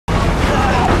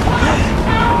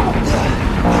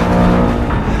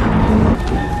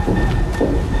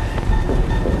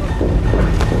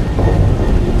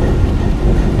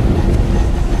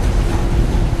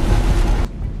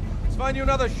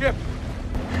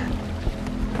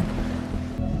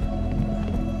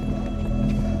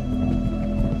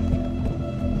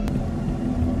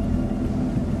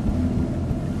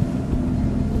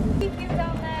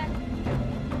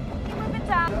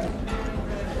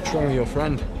with your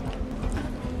friend.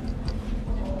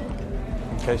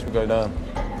 In case we go down.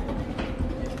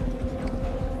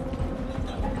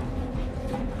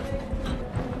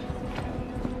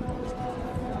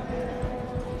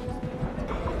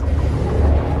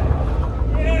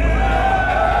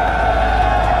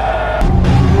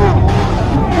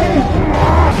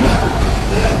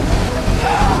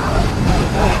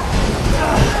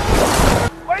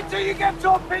 Wait till you get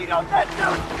torpedoed, then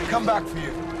do it! Come back for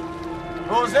you.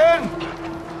 Who's in?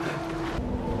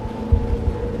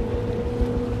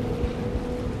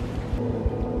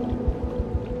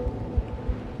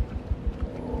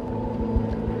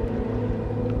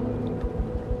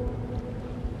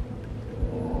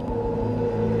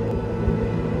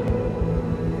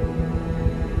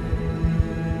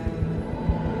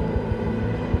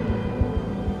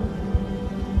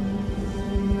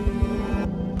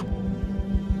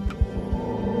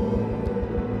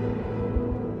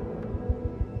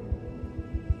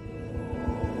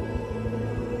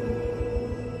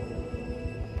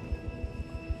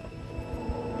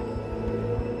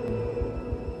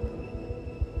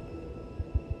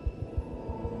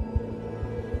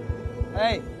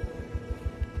 Hey!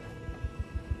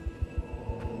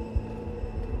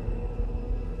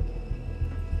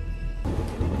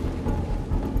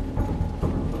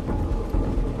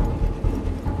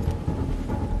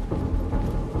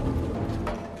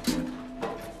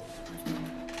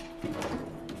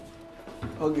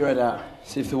 Poke your head out,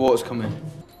 see if the water's coming.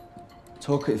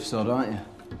 Talkative sod, aren't you?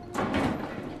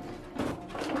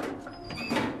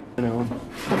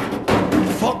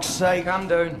 Fuck's sake, calm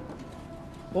down.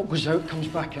 What goes out comes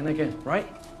back in again, right?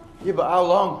 Yeah, but how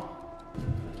long?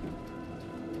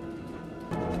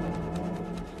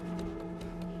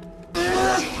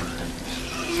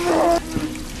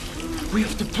 We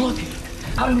have to plug it.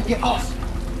 How do we get off?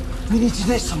 We need to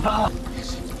get some power.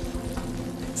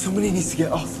 Somebody needs to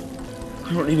get off.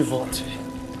 I don't need a volunteer.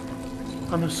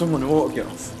 I know someone who ought to get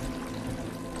off.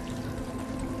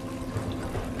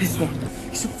 This one,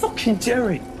 he's a fucking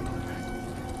Jerry.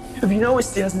 Have you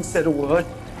noticed he hasn't said a word?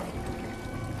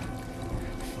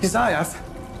 Because I have.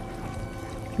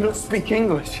 He don't speak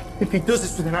English. If he does,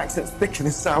 it's with an accent thicker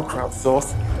than sauerkraut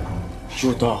sauce.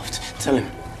 You're daft. Tell him.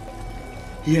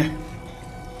 Yeah.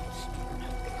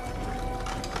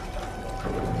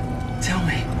 Tell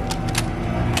me.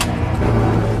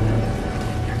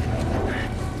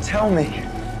 Tell me.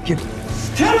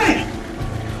 Tell me!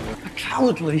 A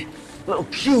cowardly little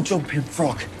queue-jumping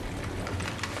frog.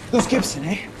 Who's Gibson,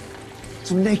 eh?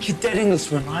 Some naked dead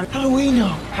Englishman, man. How do we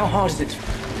know? How hard is it?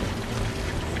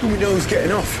 Do we know who's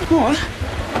getting off? Go on.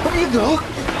 There you go.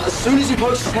 As soon as he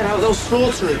pokes his head out, they'll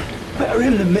slaughter him. Better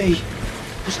him than me.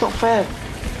 It's not fair.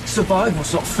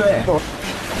 Survival's not fair.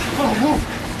 Oh,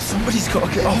 somebody's got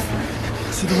to get off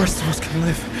so the rest of us can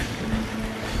live.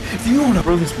 If you want to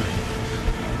brothers, mate,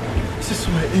 it's just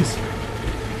the way it is.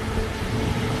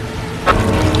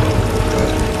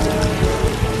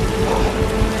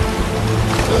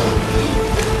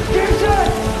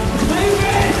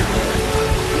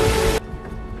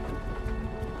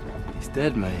 He's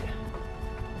dead, mate.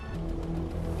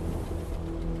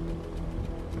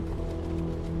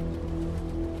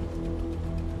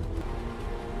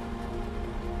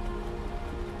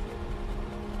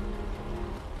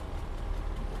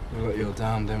 We let you all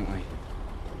down, didn't we?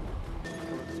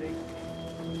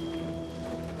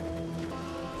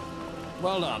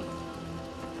 Well done.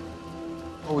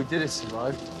 All we did is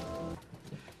survive.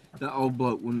 That old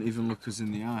bloke wouldn't even look us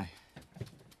in the eye.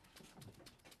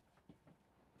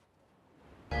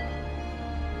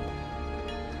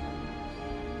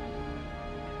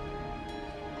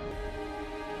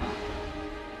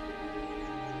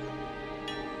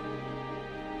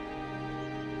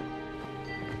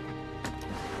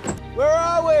 Where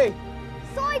are we?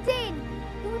 Siding!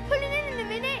 We'll be pulling in a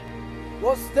minute.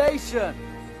 What station?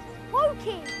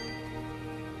 Woking!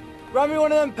 Grab me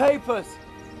one of them papers.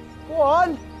 Go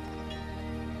on.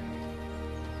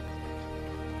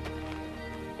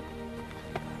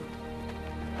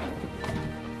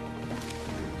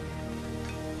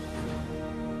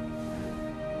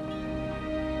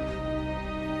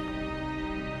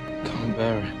 Can't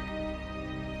bear it.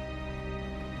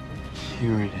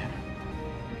 You read it.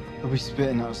 They'll be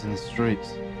spitting at us in the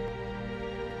streets.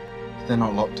 They're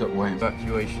not locked up waiting.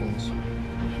 Evacuations.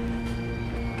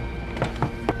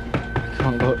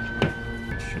 Can't look.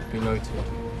 Should be noted.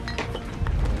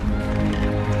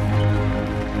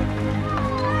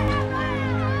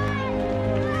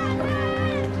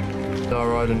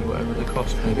 Our island, whatever the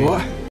cost may be. What?